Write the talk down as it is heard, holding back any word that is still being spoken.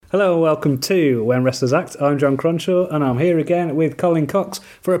Hello and welcome to When Wrestlers Act. I'm John Cronshaw and I'm here again with Colin Cox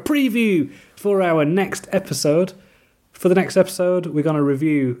for a preview for our next episode. For the next episode, we're going to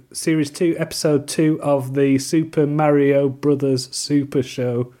review Series 2, Episode 2 of the Super Mario Brothers Super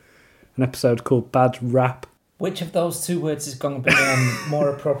Show, an episode called Bad Rap. Which of those two words is going to be more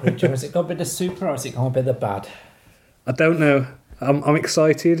appropriate, John? Is it going to be the super or is it going to be the bad? I don't know. I'm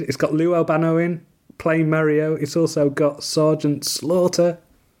excited. It's got Lou Albano in, playing Mario. It's also got Sergeant Slaughter.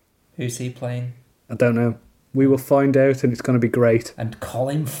 Who's he playing? I don't know. We will find out and it's going to be great. And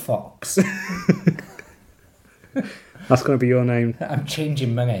Colin Fox. That's going to be your name. I'm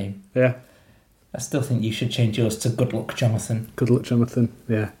changing my name. Yeah. I still think you should change yours to Good Luck Jonathan. Good luck, Jonathan.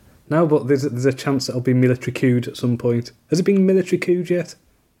 Yeah. No, but there's a chance it'll be military couped at some point. Has it been military couped yet?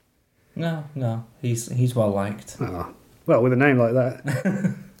 No. He's well liked. Oh, well, with a name like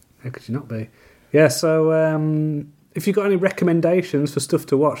that, how could you not be? Yeah. So, if you've got any recommendations for stuff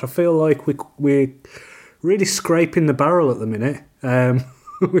to watch, I feel like we're really scraping the barrel at the minute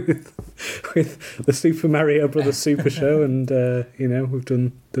with the Super Mario Brothers Super Show, and we've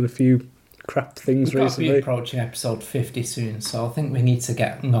done a few crap things recently. We'll be approaching episode 50 soon, so I think we need to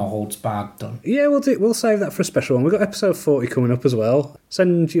get No Holds Barred done. Yeah, we'll save that for a special one. We've got episode 40 coming up as well.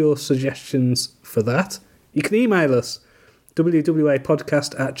 Send your suggestions for that. You can email us,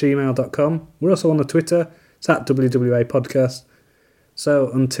 wwapodcast@gmail.com. We're also on the Twitter. It's at wwapodcast. So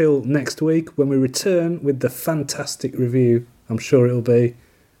until next week, when we return with the fantastic review, I'm sure it'll be,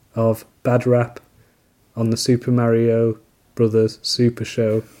 of Bad Rap on the Super Mario Brothers Super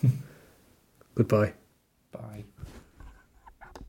Show. Goodbye.